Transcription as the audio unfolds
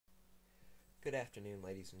Good afternoon,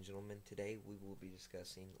 ladies and gentlemen. Today we will be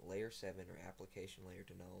discussing Layer 7 or Application Layer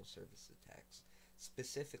Denial of Service attacks,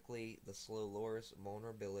 specifically the Slowloris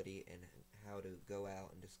vulnerability and how to go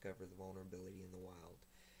out and discover the vulnerability in the wild.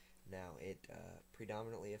 Now, it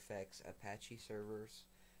predominantly affects Apache servers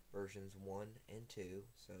versions 1 and 2,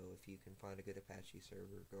 so if you can find a good Apache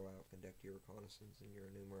server, go out, conduct your reconnaissance and your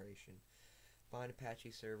enumeration. Find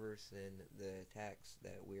Apache servers, then the attacks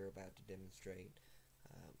that we are about to demonstrate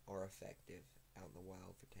are effective out in the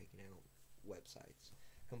wild for taking out websites,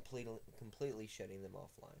 completely shutting them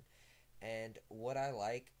offline. And what I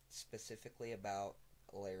like specifically about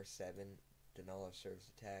Layer 7 denial of service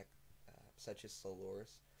attack, such as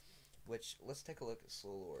Slowloris, which let's take a look at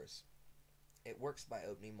Slowloris. It works by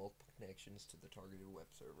opening multiple connections to the targeted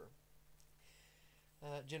web server.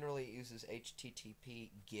 Generally, it uses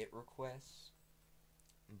HTTP GET requests,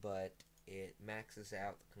 but it maxes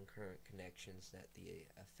out the concurrent connections that the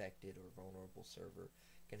affected or vulnerable server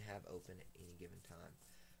can have open at any given time.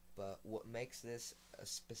 But what makes this a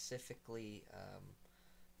specifically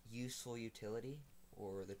useful utility,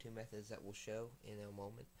 or the two methods that we'll show in a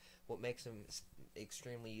moment, what makes them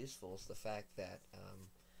extremely useful is the fact that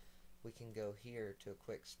we can go here to a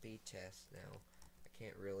quick speed test. Now, I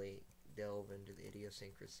can't really delve into the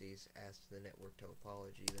idiosyncrasies as to the network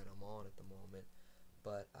topology that I'm on at the moment,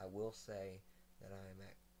 but I will say that I am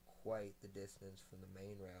at quite the distance from the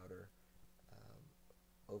main router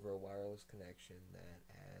over a wireless connection that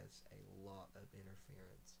has a lot of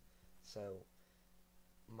interference. So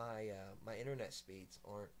my internet speeds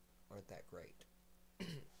aren't that great.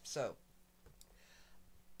 So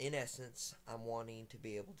in essence, I'm wanting to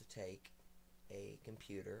be able to take a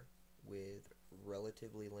computer with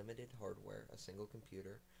relatively limited hardware, a single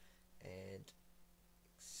computer, and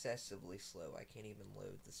excessively slow. I can't even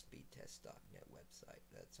load the speedtest.net website.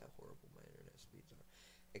 That's how horrible my internet speeds are.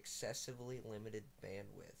 Excessively limited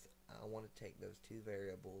bandwidth. I want to take those two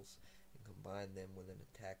variables and combine them with an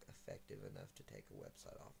attack effective enough to take a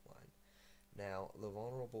website offline. Now, the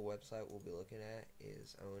vulnerable website we'll be looking at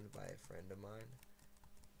is owned by a friend of mine,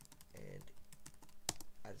 and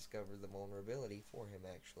I discovered the vulnerability for him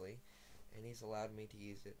actually, and he's allowed me to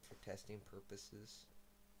use it for testing purposes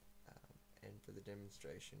and for the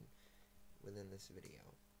demonstration within this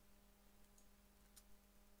video.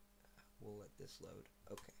 We'll let this load.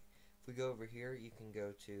 Okay. If we go over here, you can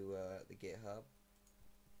go to the GitHub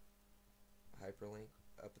hyperlink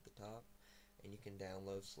up at the top, and you can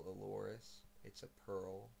download Slowloris. It's a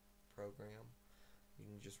Perl program. You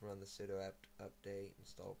can just run the sudo apt update,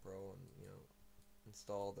 install Perl, and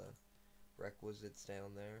install the requisites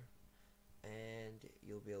down there, and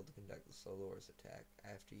you'll be able to conduct the Slowloris attack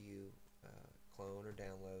after you clone or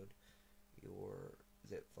download your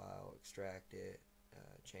zip file, extract it,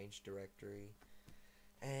 change directory,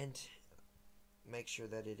 and make sure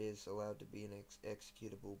that it is allowed to be an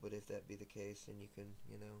executable. But if that be the case, then you can,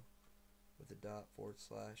 with a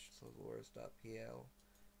 ./slowloris.pl,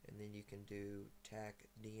 and then you can do tac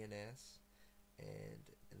DNS,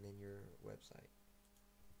 and then your website.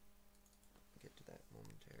 I'll get to that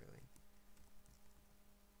momentarily.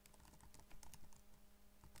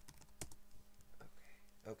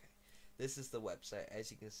 Okay, this is the website.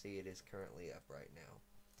 As you can see, it is currently up right now.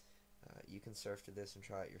 You can surf to this and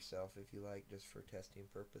try it yourself if you like, just for testing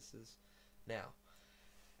purposes. Now,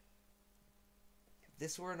 if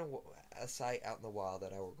this were in a site out in the wild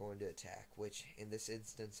that I were going to attack, which in this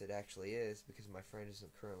instance it actually is, because my friend is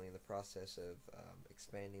currently in the process of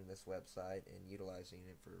expanding this website and utilizing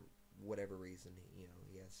it for whatever reason he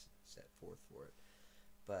has set forth for it.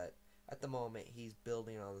 But at the moment, he's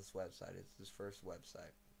building on this website. It's his first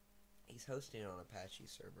website. He's hosting it on Apache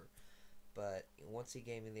server. But once he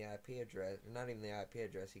gave me the IP address, not even the IP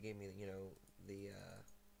address, he gave me the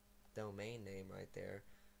domain name right there.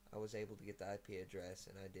 I was able to get the IP address,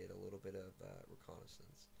 and I did a little bit of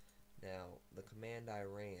reconnaissance. Now, the command I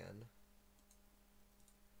ran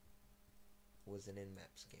was an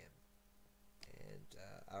nmap scan, and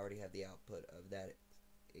I already have the output of that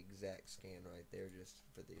exact scan right there, just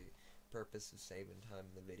for the purpose of saving time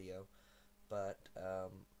in the video. But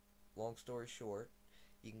long story short,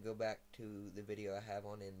 you can go back to the video I have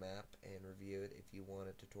on nmap and review it if you want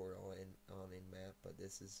a tutorial on nmap. But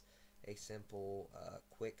this is a simple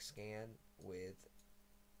quick scan with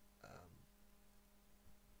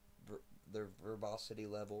the verbosity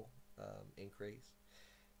level increase,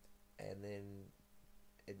 and then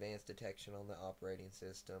advanced detection on the operating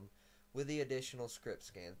system with the additional script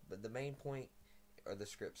scans. But the main point are the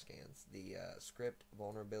script scans, the script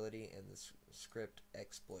vulnerability and the script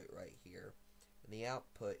exploit right here. And the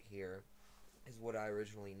output here is what I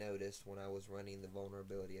originally noticed when I was running the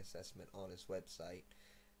vulnerability assessment on his website.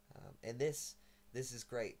 And this is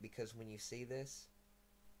great because when you see this,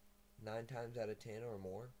 9 times out of 10 or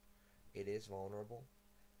more, it is vulnerable,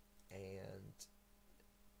 and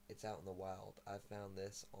it's out in the wild. I've found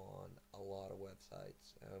this on a lot of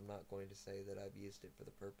websites. I'm not going to say that I've used it for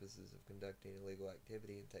the purposes of conducting illegal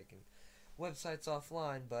activity and taking websites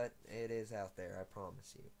offline, but it is out there, I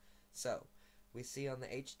promise you. So, we see on the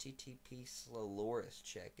HTTP Slowloris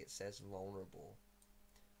check, it says vulnerable.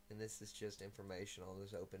 And this is just information on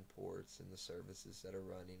those open ports and the services that are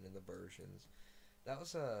running and the versions. That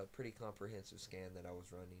was a pretty comprehensive scan that I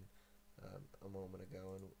was running a moment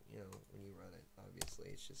ago, and when you run it, obviously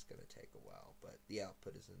it's just going to take a while, but the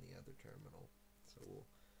output is in the other terminal, so we'll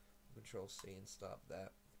Control C and stop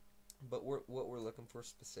that. But what we're looking for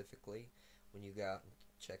specifically when you go out and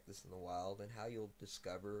check this in the wild, and how you'll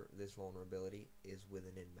discover this vulnerability, is with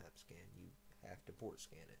an nmap scan. You have to port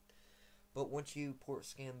scan it. But once you port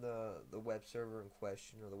scan the web server in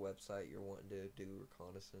question, or the website you're wanting to do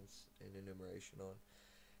reconnaissance and enumeration on,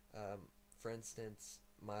 for instance,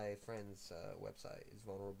 my friend's website is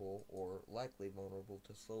vulnerable, or likely vulnerable,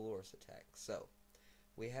 to Slowloris Attack. So,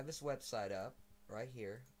 we have this website up right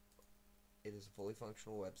here. It is a fully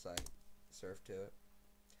functional website. Surf to it.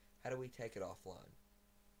 How do we take it offline?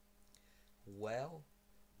 Well,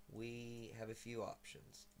 we have a few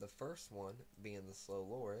options. The first one being the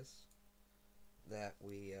Slowloris that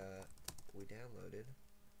we downloaded.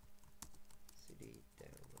 CD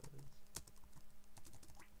downloads.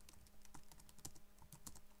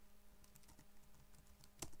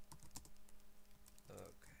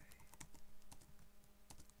 Okay.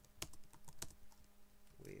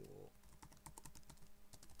 We will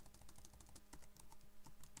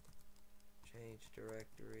change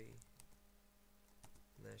directory.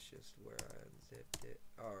 And that's just where I unzipped it.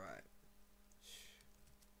 Alright.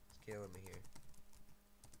 It's killing me here.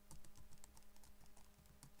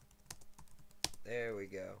 There we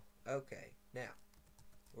go. Okay, now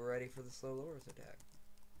we're ready for the Slowloris attack.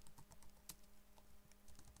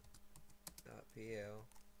 .pl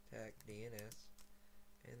attack DNS,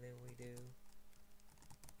 and then we do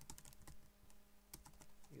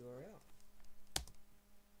URL.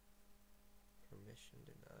 Permission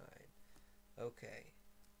denied. Okay,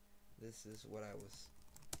 this is what I was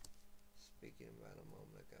speaking about a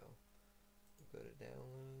moment ago. We'll go to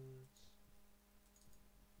downloads.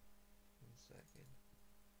 1 second.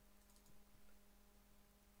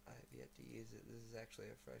 I have yet to use it. This is actually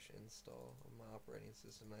a fresh install on my operating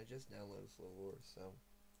system. I just downloaded Slowloris, so.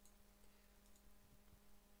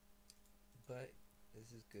 But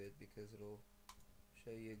this is good because it'll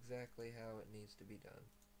show you exactly how it needs to be done.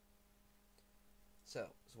 So,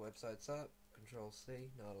 this website's up. Control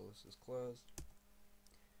C. Nautilus is closed.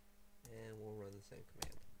 And we'll run the same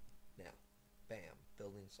command. Now, bam,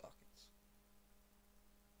 building sockets.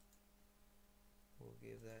 We'll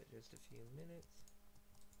give that just a few minutes.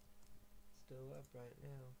 Still up right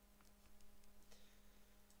now.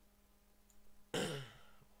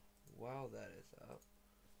 While that is up,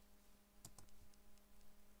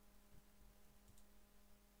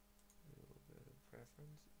 we will go to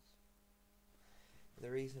preferences. The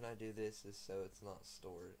reason I do this is so it's not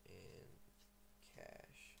stored in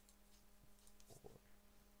cache. Or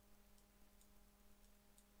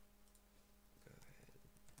go ahead.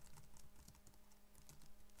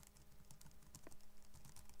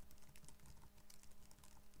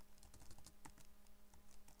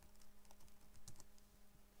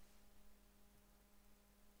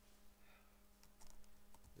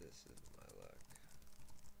 This is my luck.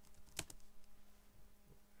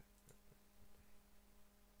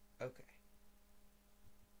 Okay.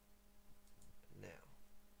 Now,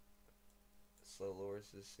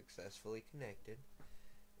 Slowloris is successfully connected,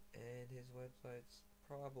 and his website's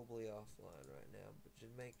probably offline right now, but to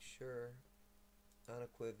make sure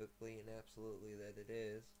unequivocally and absolutely that it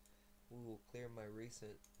is, we will clear my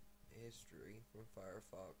recent history from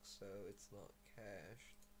Firefox so it's not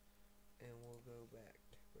cached, and we'll go back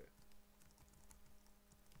to it.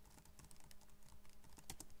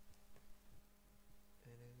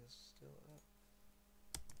 And it is still up.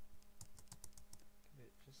 Give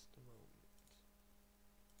it just a moment.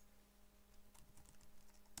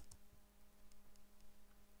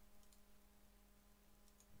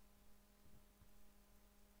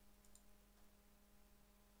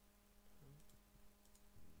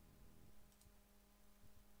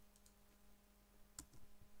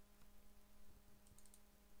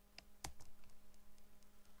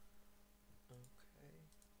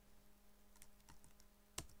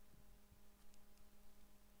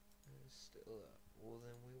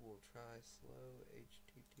 slow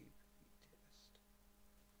HTTP test.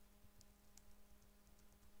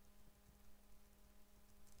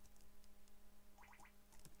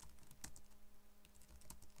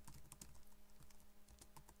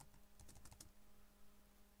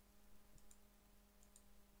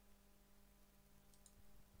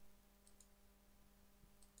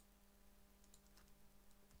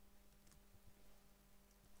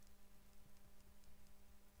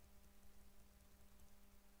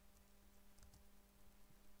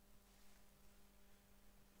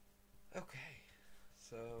 Okay,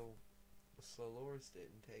 so Slowloris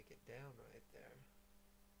didn't take it down right there.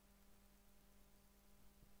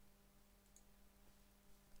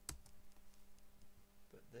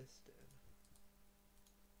 But this did.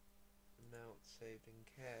 And now it's saved in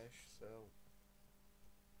cache, so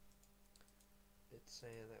it's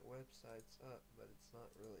saying that website's up, but it's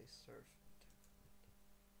not really surfing.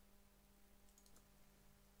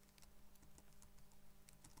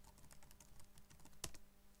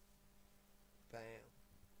 Bam.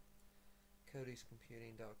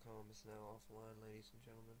 CodysComputing.com is now offline, ladies and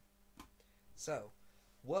gentlemen. So,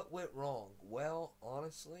 what went wrong? Well,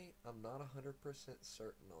 honestly, I'm not 100%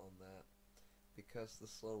 certain on that, because the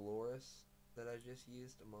Slowloris that I just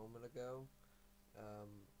used a moment ago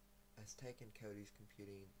has taken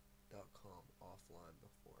CodysComputing.com offline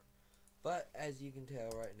before. But, as you can tell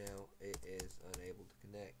right now, it is unable to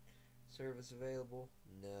connect. Service available?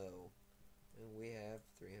 No. And we have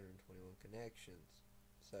 321 connections.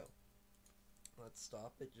 So, let's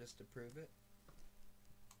stop it just to prove it.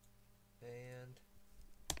 And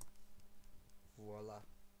voila.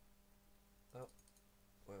 Oh,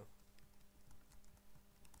 well.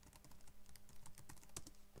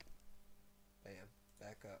 Bam.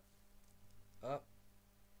 Back up. Up.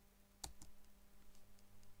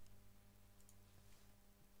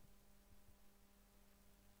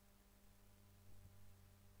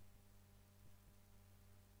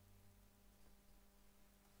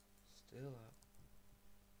 Still up.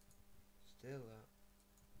 Still up.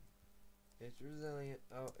 It's resilient.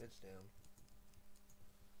 Oh, it's down.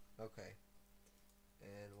 Okay.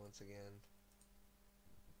 And once again,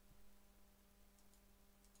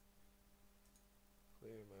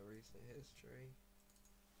 clear my recent history.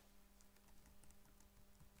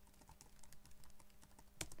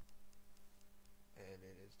 And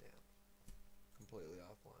it is down. Completely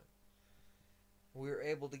offline. We were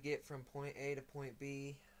able to get from point A to point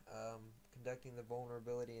B, conducting the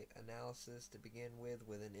vulnerability analysis to begin with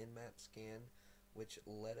an Nmap scan, which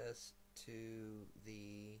led us to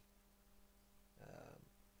the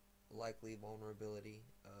likely vulnerability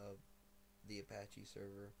of the Apache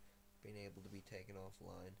server being able to be taken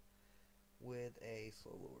offline with a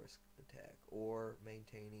Slowloris attack, or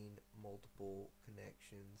maintaining multiple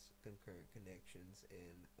connections, concurrent connections,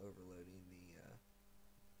 and overloading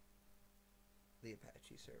the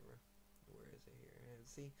Apache server. Where is it here? And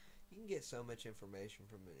see, you can get so much information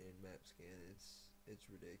from an Nmap scan. It's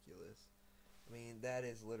ridiculous. I mean, that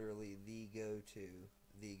is literally the go-to.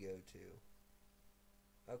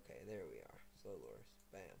 Okay, there we are. Slowloris.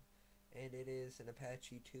 Bam. And it is an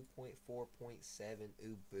Apache 2.4.7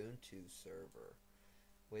 Ubuntu server,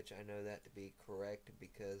 which I know that to be correct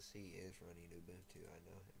because he is running Ubuntu. I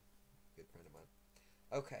know him. Good friend of mine.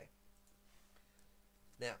 Okay.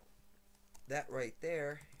 Now, that right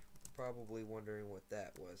there, probably wondering what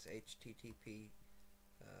that was. HTTP,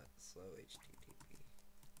 slow HTTP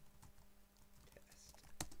test.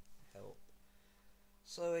 Help.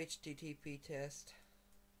 Slow HTTP test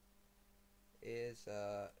is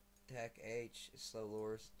TAC H,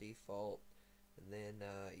 Slowloris default, and then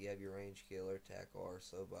you have your range killer, TAC R,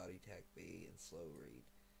 slow body, TAC B, and slow read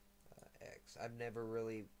X. I've never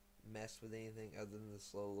really messed with anything other than the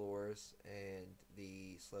Slowloris and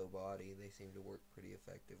the slow body. They seem to work pretty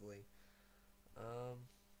effectively.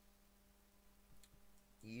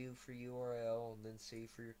 U for URL, and then C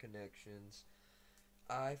for your connections.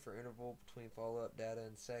 I for interval between follow-up data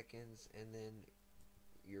and seconds, and then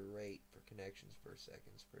your rate for connections per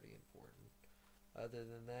second is pretty important. Other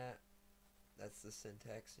than that, that's the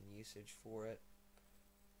syntax and usage for it.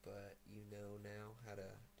 But you know now how to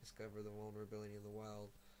discover the vulnerability in the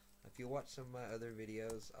wild. If you watch some of my other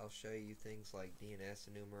videos, I'll show you things like DNS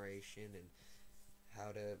enumeration and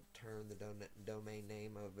how to turn the domain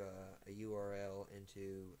name of a URL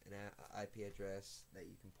into an IP address that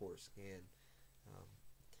you can port scan.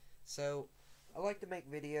 So I like to make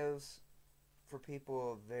videos for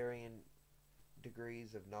people of varying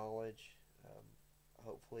degrees of knowledge.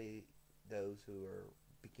 Hopefully those who are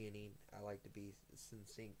beginning. I like to be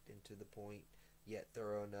succinct and to the point, yet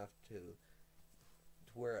thorough enough to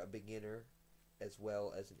where a beginner as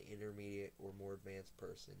well as an intermediate or more advanced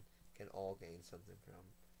person can all gain something from,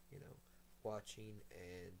 watching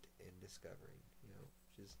and discovering,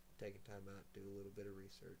 just taking time out, do a little bit of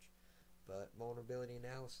research. But vulnerability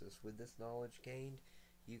analysis, with this knowledge gained,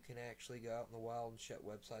 you can actually go out in the wild and shut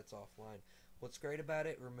websites offline. What's great about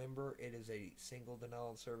it, remember, it is a single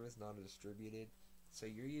denial of service, not a distributed. So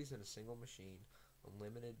you're using a single machine,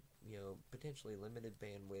 unlimited, potentially limited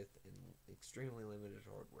bandwidth and extremely limited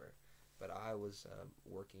hardware. But I was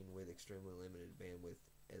working with extremely limited bandwidth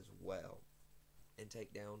as well, and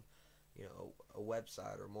take down, a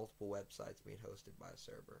website or multiple websites being hosted by a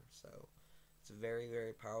server. So it's a very,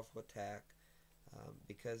 very powerful attack.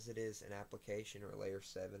 Because it is an application or a layer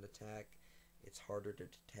 7 attack, it's harder to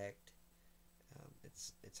detect.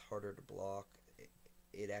 It's harder to block.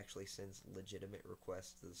 It actually sends legitimate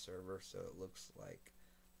requests to the server, so it looks like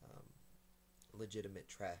legitimate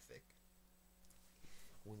traffic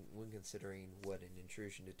when considering what an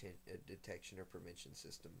intrusion detection or prevention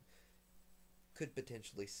system could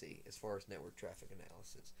potentially see as far as network traffic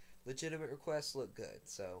analysis. Legitimate requests look good,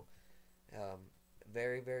 so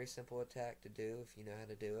very, very simple attack to do if you know how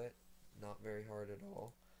to do it. Not very hard at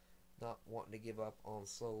all. Not wanting to give up on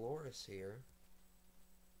Slowloris here,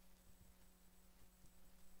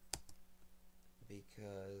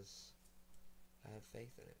 because I have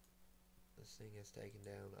faith in it. This thing has taken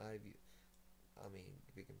down,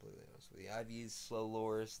 to be completely honest with you, I've used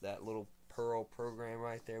Slowloris, that little Perl program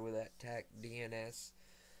right there with that TAC DNS,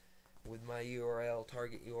 with my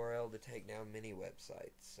target URL, to take down many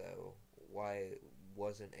websites. So why it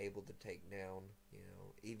wasn't able to take down,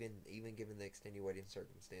 even given the extenuating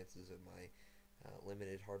circumstances of my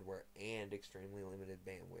limited hardware and extremely limited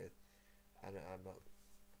bandwidth, I'm not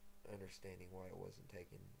understanding why it wasn't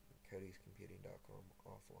taking codyscomputing.com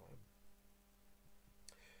offline.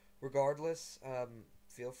 Regardless,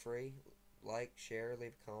 feel free, like, share,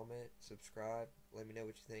 leave a comment, subscribe, let me know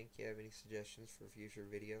what you think. If you have any suggestions for future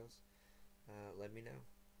videos, let me know.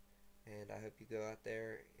 And I hope you go out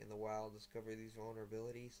there in the wild, discover these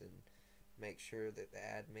vulnerabilities, and make sure that the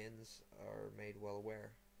admins are made well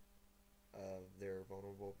aware of their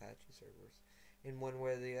vulnerable Apache servers. In one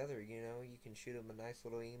way or the other, you can shoot them a nice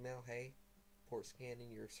little email. Hey, port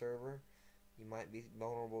scanning your server. You might be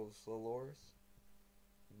vulnerable to Slowloris.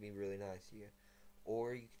 It'd be really nice of you.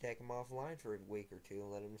 Or you could take them offline for a week or two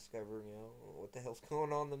and let them discover, what the hell's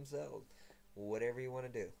going on themselves. Whatever you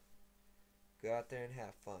want to do. Go out there and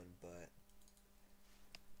have fun, but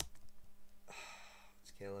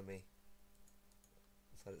it's killing me.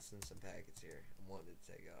 Let's let it send some packets here. I'm wanting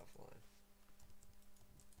to take it offline.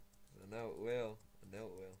 I know it will. I know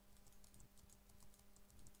it will.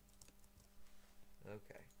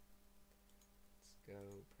 Okay. Let's go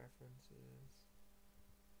preferences.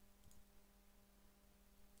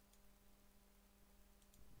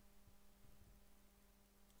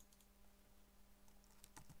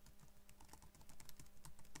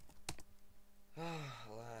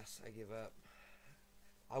 Alas, I give up.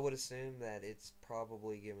 I would assume that it's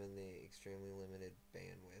probably given the extremely limited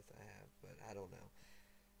bandwidth I have, but I don't know.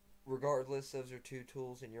 Regardless, those are two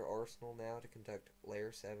tools in your arsenal now to conduct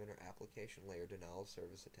layer 7 or application layer denial of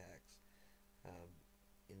service attacks.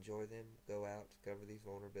 Enjoy them, go out, discover these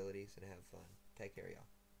vulnerabilities, and have fun. Take care, y'all.